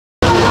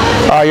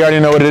You already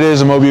know what it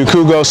is. Mobu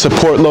Kugo,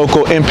 support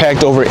local,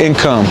 impact over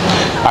income.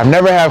 I've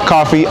never had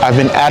coffee. I've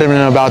been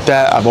adamant about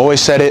that. I've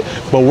always said it.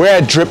 But we're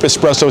at Drip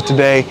Espresso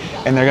today,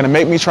 and they're going to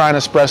make me try an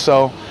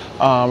espresso.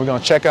 We're going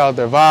to check out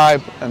their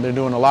vibe, and they're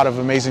doing a lot of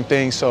amazing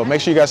things. So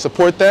make sure you guys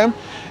support them,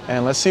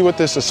 and let's see what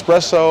this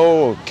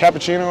espresso,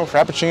 cappuccino,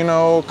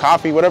 frappuccino,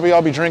 coffee, whatever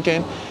y'all be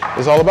drinking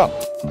is all about.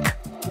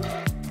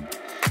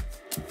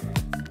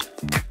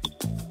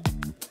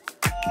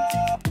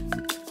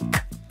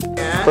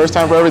 First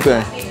time for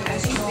everything.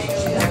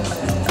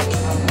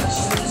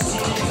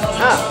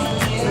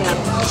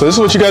 Oh. So this is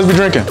what you guys be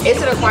drinking.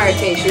 It's an acquired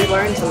taste. You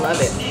learn to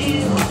love it.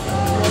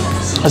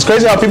 It's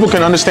crazy how people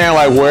can understand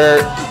like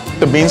where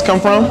the beans come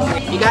from.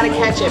 You gotta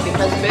catch it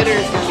because bitter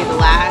is gonna be the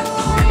last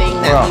thing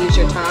that leaves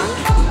your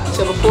tongue.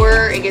 So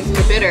before it gets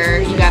to bitter,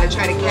 you gotta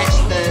try to catch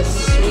the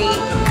sweet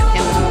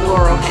and the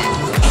floral hint.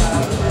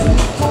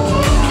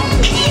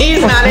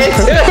 He's not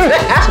into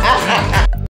it.